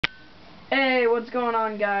what's going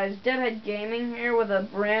on, guys? Deadhead Gaming here with a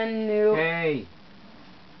brand new... Hey,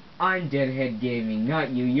 I'm Deadhead Gaming, not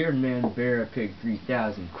you. You're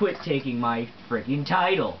Manbearapig3000. Quit taking my freaking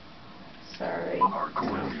title. Sorry.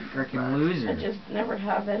 Freaking loser. I just never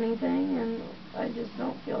have anything, and I just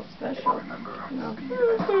don't feel special. No.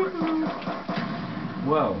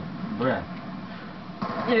 Whoa, bruh.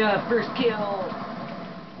 Yeah, first kill.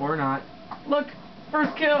 Or not. Look,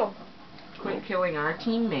 first kill. Quit killing our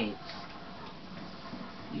teammates.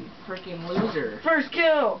 You freaking loser. First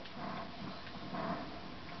kill.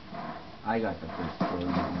 I got the first kill, you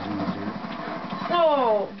loser.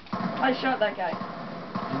 Whoa! I shot that guy.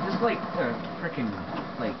 Is this like a freaking,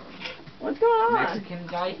 like, what's going on? Mexican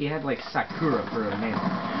guy? He had like Sakura for a name.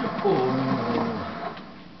 Oh.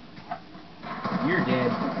 You're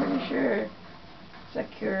dead. I'm pretty sure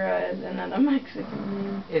Sakura isn't a Mexican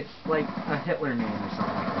name. It's like a Hitler name or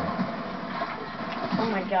something like that. Oh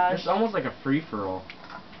my gosh. It's almost like a free-for-all.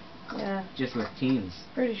 Yeah. Just with teens.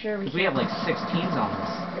 Pretty sure we have like 6 teens on this.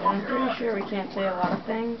 Yeah, I'm pretty sure we can't say a lot of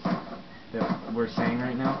things That we're saying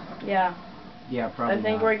right now? Yeah. Yeah, probably I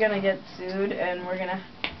think not. we're gonna get sued, and we're gonna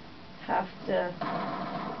have to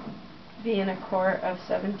be in a court of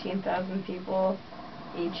 17,000 people,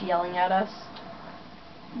 each yelling at us.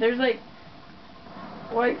 There's like,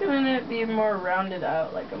 why couldn't it be more rounded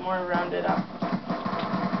out, like a more rounded out?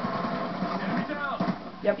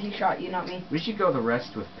 Yep, he shot you, not me. We should go the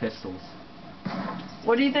rest with pistols.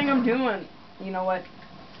 What do you think I'm doing? You know what?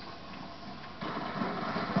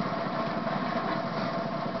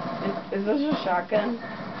 Is this a shotgun?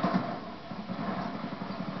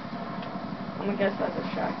 I'm gonna guess that's a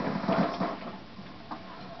shotgun.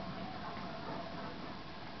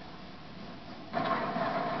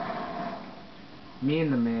 Me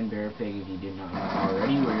and the Manbearapig, if you did not know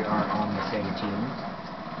already, we are on the same team.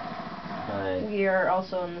 But we are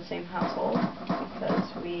also in the same household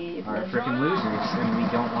because we are freaking losers, and we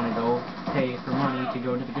don't want to go pay for money to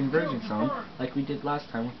go to the convergence zone like we did last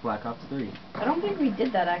time with Black Ops 3. I don't think we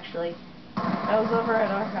did that actually. That was over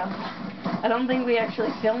at our house. I don't think we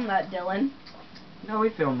actually filmed that, Dylan. No, we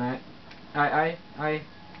filmed that. I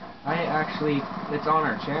actually, it's on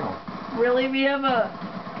our channel. Really? We have a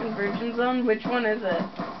convergence zone? Which one is it?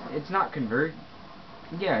 It's not convert.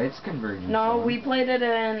 Yeah, it's convergence No, zone. we played it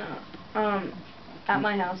in, at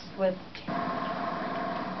my house with...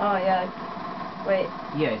 Oh, yeah. Wait.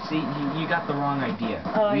 Yeah, see, you got the wrong idea.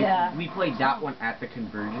 Oh, yeah. We played that one at the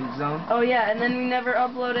convergence zone. Oh, yeah, and then we never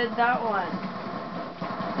uploaded that one.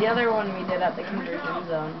 The other one we did at the convergence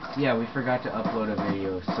zone. Yeah, we forgot to upload a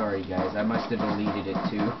video. Sorry, guys. I must have deleted it,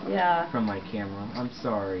 too. Yeah. From my camera. I'm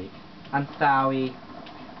sorry. I'm sorry.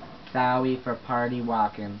 Sorry for party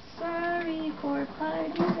walking. Sorry for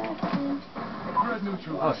party walking.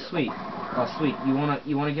 Oh, sweet. Oh, sweet. You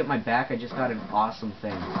wanna get my back? I just got an awesome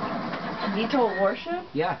thing. VTOL warship?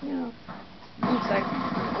 Yeah. Yeah. 1 sec.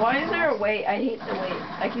 Why is there a wait? I hate the wait.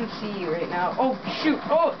 I can see you right now. Oh, shoot.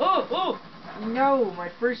 Oh. No, my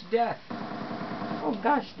first death. Oh,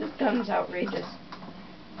 gosh. This gun's outrageous.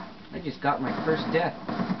 I just got my first death.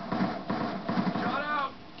 Shut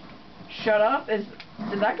up! Shut up?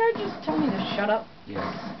 Did that guy just tell me to shut up?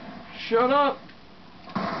 Yes. Shut up!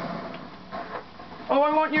 Oh,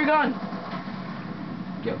 I want your gun!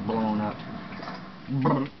 Get blown up.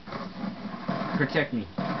 Protect me.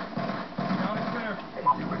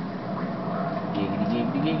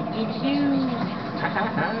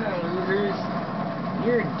 Losers.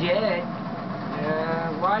 You're dead.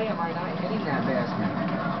 Why am I not hitting that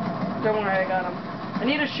bastard? Don't worry, I got him. I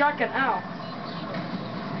need a shotgun. Ow.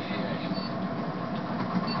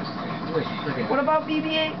 What about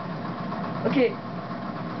BB-8? Okay.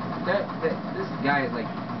 This guy is like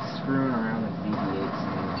screwing around with BB-8s.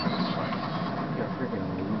 You're a freaking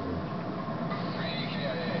loser.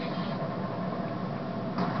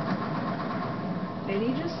 Did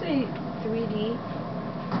he just say 3D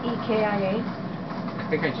EKIA? I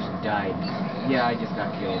think I just died. Yeah, I just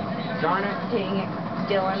got killed. Darn it. Dang it.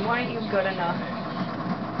 Dylan, why aren't you good enough?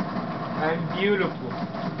 I'm beautiful.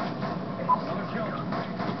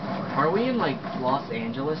 Are we in like Los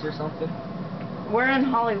Angeles or something? We're in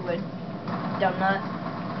Hollywood, dumbnut.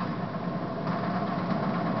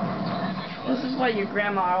 This is why your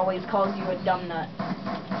grandma always calls you a dumbnut.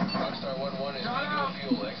 Rockstar 1-1 is vehicle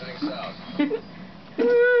fuel exiting south.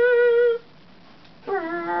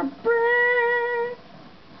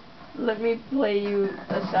 Let me play you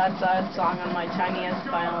a sad song on my tiniest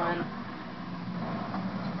violin.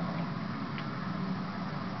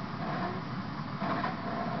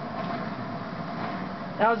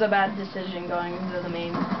 That was a bad decision going to the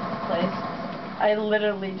main place. I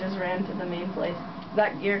literally just ran to the main place. Is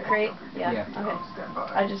that your crate? Yeah. Yeah. Okay.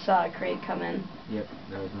 I just saw a crate come in. Yep,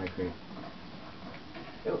 that was my crate.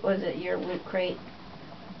 Was it your loot crate?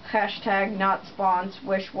 Hashtag not spawns,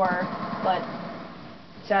 wish were, but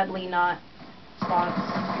sadly not spawns.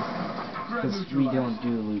 Because we don't do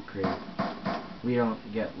loot crate. We don't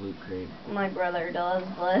get loot crate. My brother does,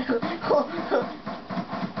 but...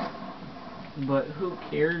 But who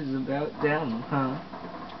cares about them, huh?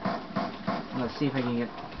 Let's see if I can get...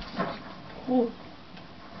 Ooh.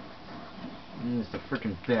 This is the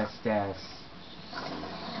freaking best ass.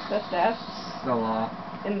 Best ass Salah.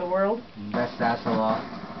 in the world. Best ass Salah.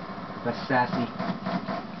 Best sassy.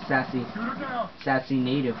 Sassy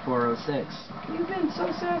Native 406. You've been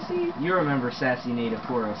so sassy. You remember Sassy Native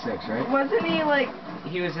 406, right? Wasn't he like...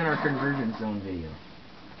 He was in our conversion zone video.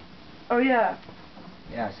 Oh yeah.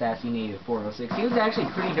 Yeah, Sassy Native 406. He was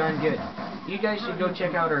actually pretty darn good. You guys should go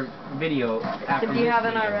check out our video after this If you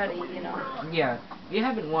haven't video. already, you know. Yeah, if you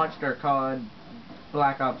haven't watched our COD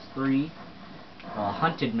Black Ops 3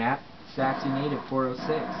 hunted map, Sassy Native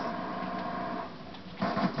 406.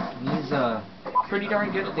 He's pretty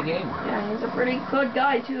darn good at the game. Yeah, he's a pretty good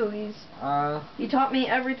guy too. He taught me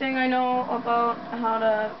everything I know about how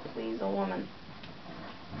to please a woman.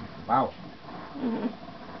 Wow. Mhm.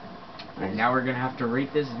 And now we're gonna have to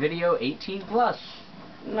rate this video 18 plus.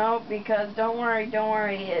 No, because don't worry.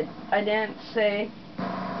 I didn't say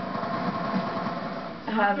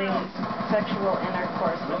having sexual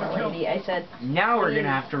intercourse with a lady. I said Now we're please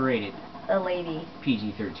gonna have to rate it a lady.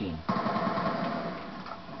 PG-13.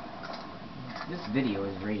 This video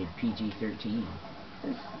is rated PG-13.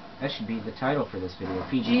 That should be the title for this video.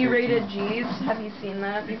 PG-13. G-rated G's. Have you seen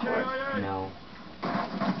that before? No.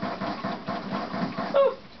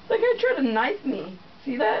 Oh, that guy tried to knife me.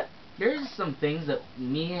 See that? There's some things that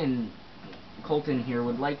me and Colton here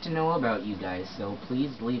would like to know about you guys, so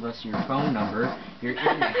please leave us your phone number, your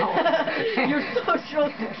email, your social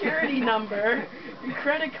security number, your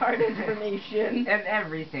credit card information, and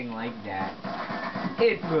everything like that.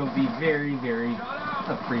 It will be very, very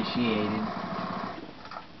appreciated.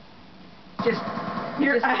 Just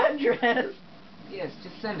your address. Yes,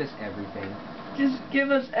 just send us everything. Just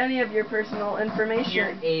give us any of your personal information.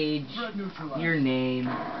 Your age, your name,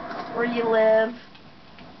 where you live.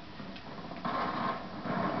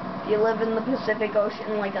 If you live in the Pacific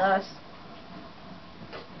Ocean like us.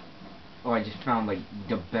 Oh, I just found like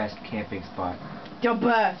the best camping spot. The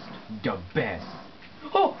best. The best.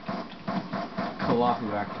 Oh!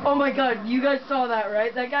 Kalahu actually. Oh my god, you guys saw that,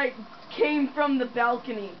 right? That guy came from the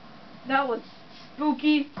balcony. That was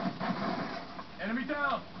spooky. Enemy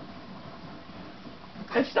down.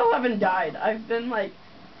 I still haven't died. I've been like,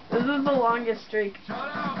 this is the longest streak.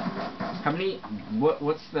 How many,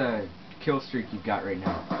 what's the kill streak you've got right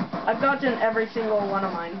now? I've gotten every single one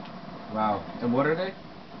of mine. Wow. And what are they?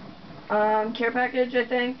 Care package, I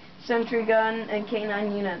think, sentry gun, and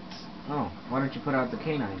K9 units. Oh, why don't you put out the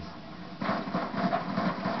canines?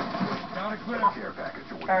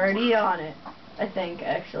 Already on it. I think,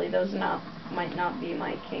 actually, those might not be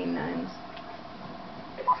my K9s.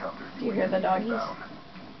 Do you hear the doggies?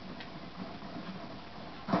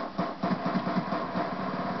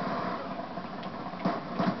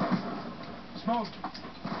 Smoke.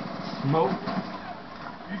 Smoke.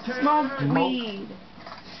 Smoked weed.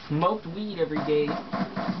 Smoked weed every day.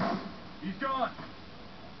 He's gone.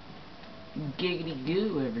 Giggity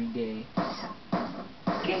goo every day.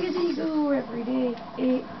 Giggity goo every day.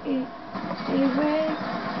 Anyway.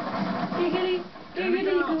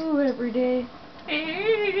 Giggity goo every day.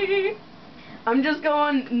 I'm just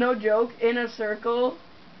going, no joke, in a circle,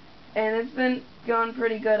 and it's been going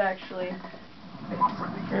pretty good actually.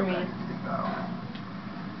 For me.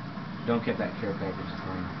 Don't get that care package, it's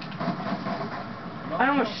fine. I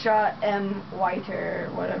almost shot M. Whiter,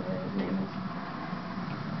 whatever his name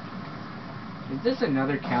is. Is this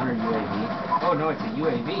another counter UAV? Oh no, it's a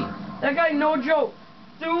UAV. That guy, no joke,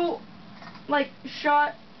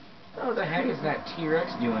 shot. What the heck is that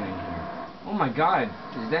T-Rex doing in here? Oh my god,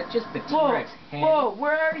 is that just the Whoa, T-Rex head? whoa,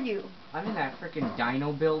 where are you? I'm in that freaking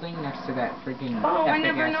dino building next to that freaking Oh, I epic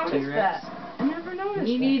never ass noticed T-Rex. that. I never noticed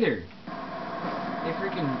Me that. neither. They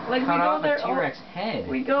freaking Like, cut we go off there a T-Rex head.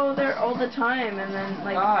 We go there all the time, and then,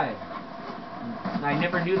 like... God. I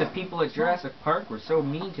never knew the people at Jurassic Park were so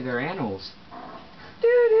mean to their animals.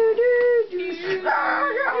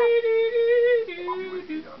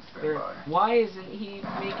 Why isn't he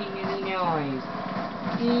making any noise?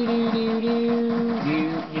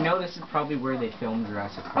 You know this is probably where they filmed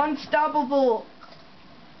Jurassic Park. Unstoppable!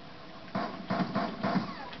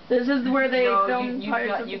 This is where they filmed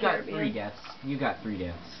Pirates of the You got Caribbean. 3 deaths. You got 3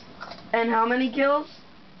 deaths. And how many kills?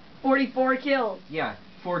 44 kills. Yeah,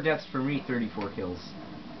 4 deaths for me, 34 kills.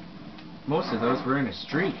 Most of those were in a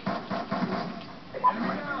streak.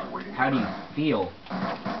 How do you feel?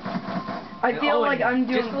 I feel like I'm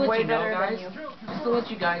just to doing let way you know, better guys, than you. Just to let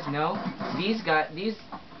you guys know, these guys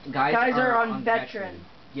Guys are on on veteran.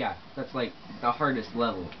 Yeah, that's like the hardest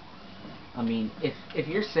level. I mean, if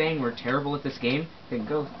you're saying we're terrible at this game, then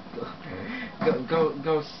go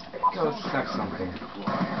suck something.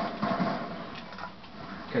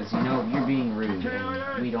 Because, you know, you're being rude,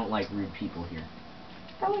 and we don't like rude people here.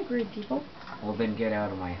 I like rude people. Well, then get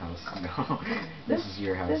out of my house. No, this is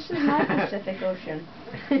your house. This is my Pacific Ocean.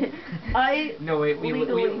 No, wait, we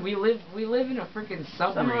live in a freaking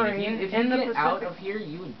Submarine. If you get out of here,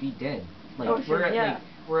 you would be dead. Like Ocean,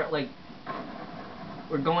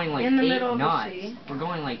 we're going like in the 8 middle knots. of the sea. We're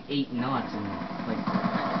going like 8 knots and like.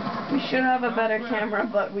 We should have a better camera,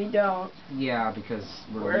 but we don't. Yeah, because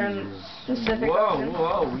we're in Pacific Ocean.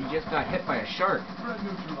 Whoa! We just got hit by a shark.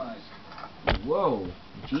 Whoa!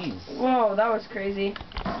 Jeez. Whoa, that was crazy.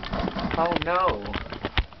 Oh no!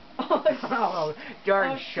 Oh,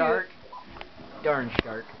 darn shark! Darn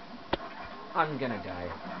shark! I'm gonna die.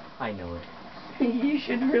 I know it. You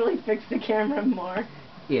should really fix the camera more.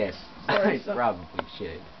 Yes, I probably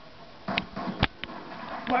should.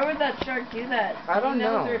 Why would that shark do that? I don't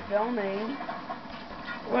know. They're filming.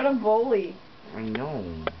 What a bully. I know.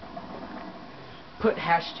 Put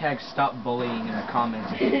hashtag stop bullying in the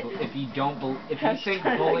comments if you think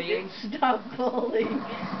bullying. Stop bullying.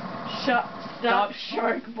 Stop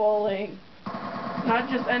shark bullying. Not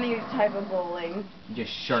just any type of bullying.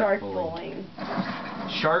 Just shark bullying.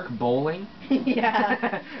 Shark bowling?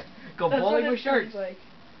 Yeah. Go bowling with sharks. Like.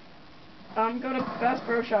 Go to Best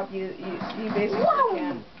Pro Shop. You basically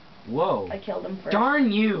can. Whoa. I killed him first.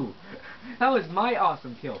 Darn you! That was my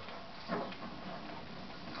awesome kill.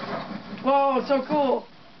 Whoa, so cool.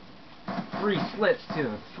 3 slits to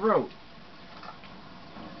the throat.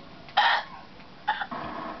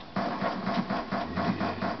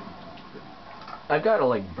 I've got to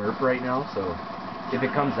like burp right now, so if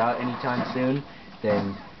it comes out anytime soon,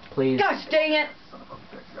 then please. Gosh dang it!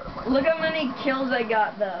 Look how many kills I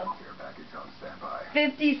got though.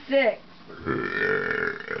 56.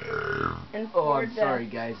 And 4 oh, I'm deaths. sorry,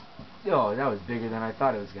 guys. Oh, that was bigger than I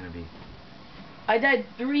thought it was gonna be. I died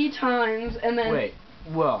 3 times and then. Wait,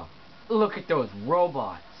 whoa! Look at those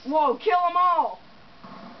robots. Whoa! Kill them all.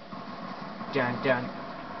 Dun dun.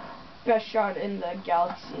 Best shot in the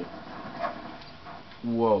galaxy.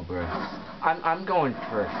 Whoa, bro. I'm going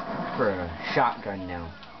for a shotgun now.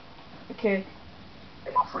 Okay.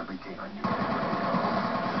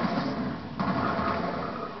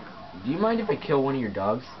 Do you mind if I kill one of your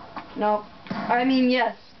dogs? No. I mean,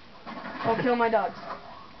 yes. I'll kill my dogs.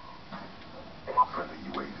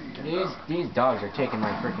 These dogs are taking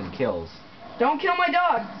my freaking kills. Don't kill my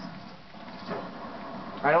dogs.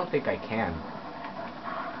 I don't think I can.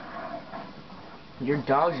 Your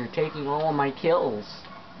dogs are taking all of my kills.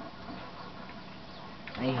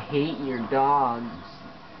 I hate your dogs.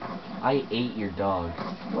 I ate your dogs.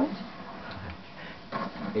 What?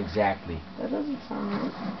 Exactly. That doesn't sound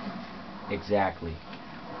right. Exactly.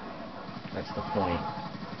 That's the point.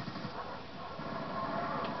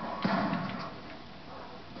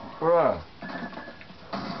 Bruh.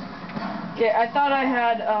 Okay, I thought I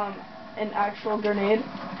had an actual grenade.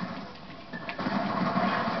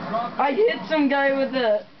 I hit some guy with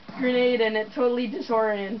a grenade and it totally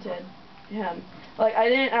disoriented him. Like, I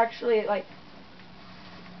didn't actually, like...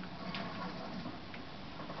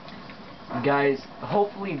 Guys,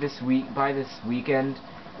 hopefully by this weekend,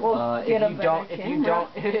 we'll if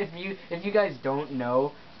you guys don't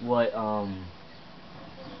know what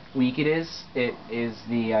week it is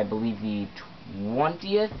the, I believe, the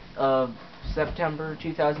 20th of September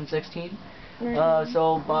 2016.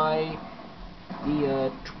 So by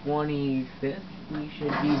the 25th, we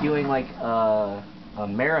should be doing like a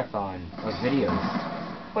marathon of videos.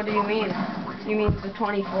 What do you mean? You mean the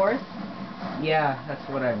 24th? Yeah, that's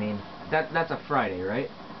what I mean. That's a Friday, right?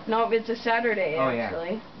 No, it's a Saturday,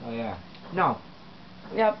 actually. Oh, yeah. No.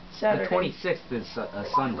 Yep, Saturday. The 26th is a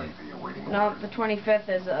Sunday. No, the 25th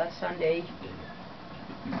is a Sunday.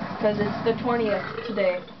 Because it's the 20th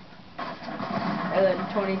today. And then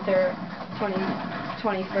 23rd,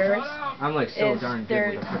 21st. I'm like so darn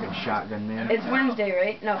good with a freaking shotgun, man. It's Wednesday,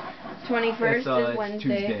 right? No. 21st is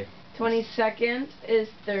Wednesday. Tuesday. 22nd is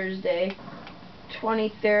Thursday.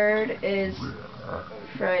 23rd is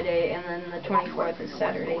Friday, and then the 24th is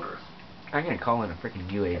Saturday. I'm gonna call in a freaking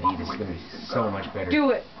UAV. This is gonna be so much better. Do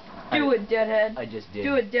it! Do it, deadhead! I just did.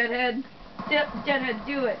 Do it, deadhead! Deadhead,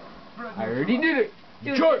 do it! I already did it!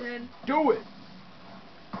 Do it, deadhead! Do it!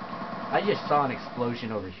 I just saw an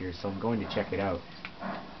explosion over here, so I'm going to check it out.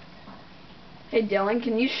 Hey Dylan,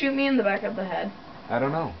 can you shoot me in the back of the head? I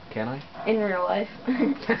don't know. Can I? In real life.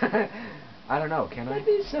 I don't know. Can I? That'd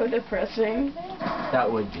be so depressing.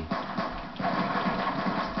 That would be.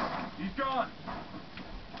 He's gone.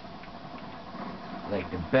 Like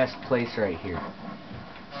the best place right here.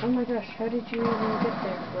 Oh my gosh, how did you even get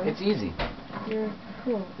there, bro? It's easy. You're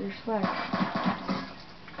cool. You're swag.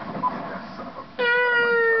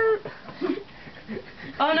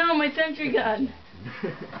 Oh no, my sentry gun.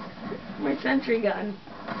 My sentry gun.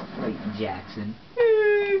 Like Jackson.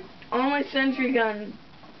 Oh, my sentry gun.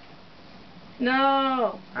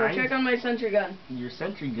 No. Go check on my sentry gun. Your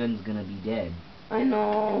sentry gun's gonna be dead. I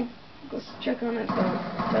know. Go check on it though.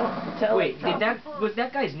 Tell Wait, it. was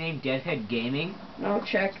that guy's name Deadhead Gaming? No,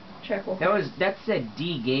 check. That said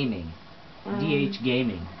D Gaming. DH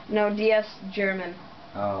Gaming. No, DS German.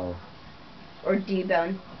 Oh. Or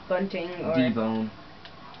D-Bone. Bunting or D-Bone.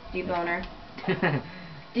 D-Boner.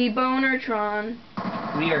 D-Bonertron.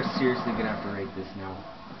 We are seriously gonna have to rate this now.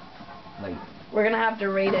 Like, we're gonna have to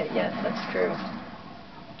rate it, yes, that's true.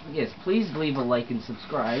 Yes, please leave a like and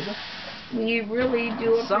subscribe. We really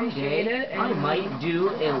do appreciate Someday, it. And I might do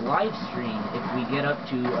a live stream if we get up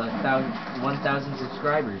to 1,000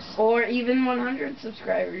 subscribers. Or even 100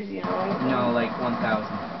 subscribers, you know. No, like 1,000.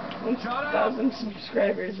 1,000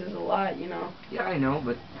 subscribers is a lot, you know. Yeah, I know,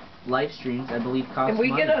 but live streams, I believe, cost if we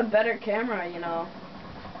money. get a better camera, you know.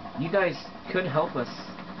 You guys could help us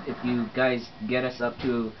if you guys get us up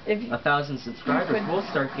to 1,000 subscribers. We'll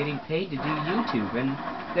start getting paid to do YouTube, and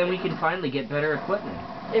then we can finally get better equipment.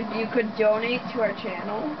 If you could donate to our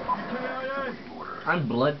channel. I'm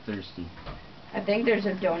bloodthirsty. I think there's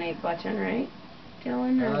a donate button, right,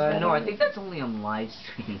 Dylan? No, I think that's only on live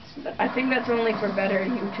streams. I think that's only for better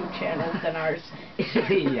YouTube channels than ours.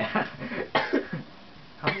 Yeah.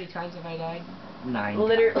 How many times have I died? 9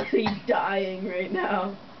 Literally times. dying right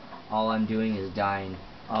now. All I'm doing is dying.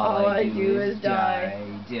 All I do is die.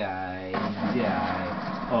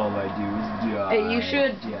 All I do is die. Hey, you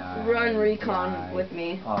should run recon die. with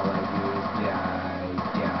me. All I do is die.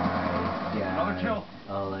 Another kill.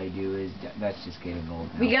 All I do is die. That's just getting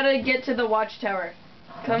old now. We gotta get to the watchtower.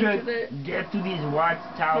 Get to these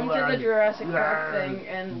watchtowers. Come to the Jurassic Park thing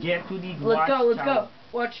and get to these let's go.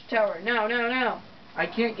 Watchtower. Now. I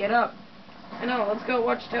can't get up. I know, let's go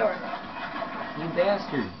watchtower. You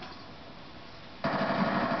bastard.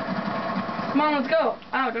 Come on, let's go.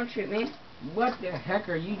 Ow, don't shoot me. What the heck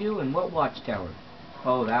are you doing? What watchtower?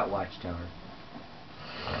 Oh, that watchtower.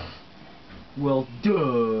 Well,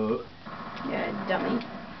 duh. Yeah, dummy.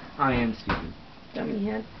 I am stupid. Dummy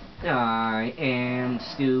head. I am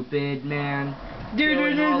stupid, man.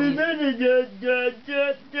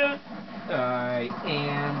 I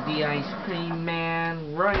am the ice cream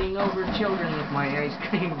man, running over children with my ice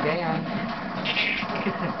cream van.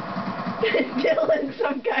 Dylan,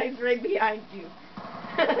 some guy's right behind you.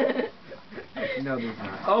 No, there's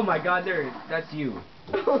not. Oh my God, that's you.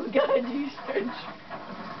 Oh God, you started.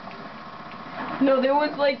 No, there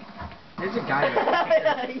was like. There's a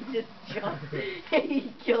guy. He just jumped.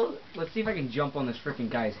 He killed. Let's see if I can jump on this freaking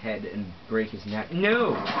guy's head and break his neck.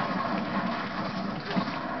 No.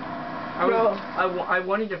 I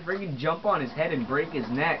wanted to freaking jump on his head and break his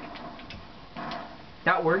neck.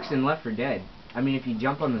 That works in Left 4 Dead. I mean, if you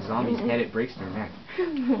jump on the zombie's head, it breaks their neck.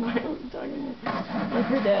 Why are we talking about Left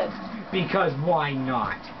 4 Dead? Because why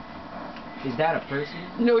not? Is that a person?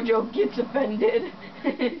 No joke gets offended.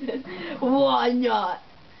 Why not?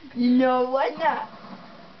 You know why not?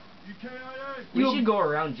 We should go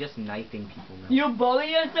around just knifing people now. You a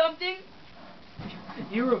bully or something?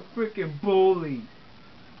 You're a freaking bully.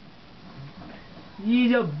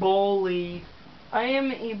 He's a bully. I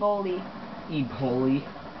am a bully. Ebola.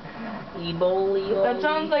 Ebola. That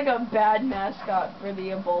sounds like a bad mascot for the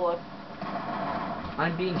Ebola.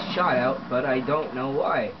 I'm being shot out, but I don't know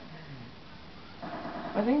why.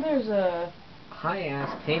 I think there's a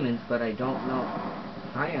high-ass payments, but I don't know.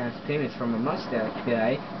 High-ass payments from a mustache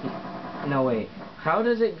guy. No, wait. How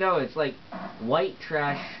does it go? It's like white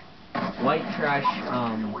trash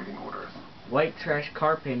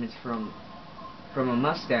car payments from a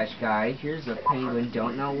mustache guy. Here's a penguin,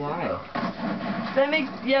 don't know why. That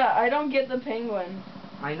makes, yeah, I don't get the penguin.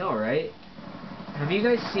 I know, right? Have you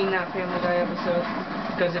guys seen that Family Guy episode?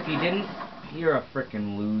 Because if you didn't, you're a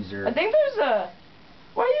frickin' loser. I think there's a,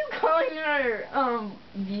 why are you calling our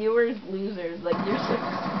viewers losers? Like, you're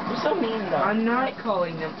so mean though. I'm not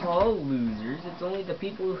calling them all losers. It's only the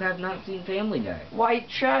people who have not seen Family Guy. White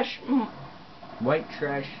trash. White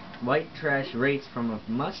trash white trash rates from a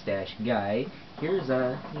mustache guy. Here's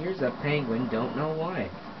a penguin, don't know why.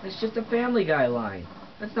 That's just a Family Guy line.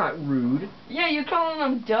 That's not rude. Yeah, you're calling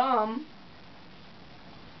them dumb.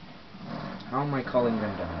 How am I calling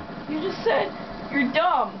them dumb? You just said you're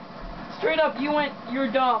dumb. Straight up, you went,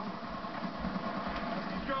 you're dumb.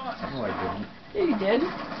 No, I didn't. Yeah, you did.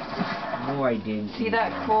 No, I didn't. See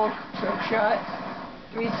that cool trick shot?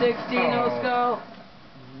 360, no scope.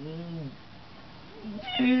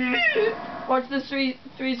 Watch this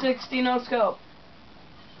 360, no scope.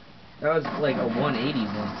 That was like a 180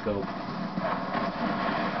 one scope.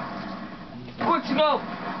 Quick scope.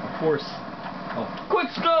 Of course. Oh. Quick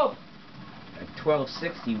scope. A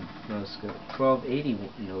 1260 no scope. 1280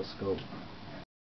 no scope.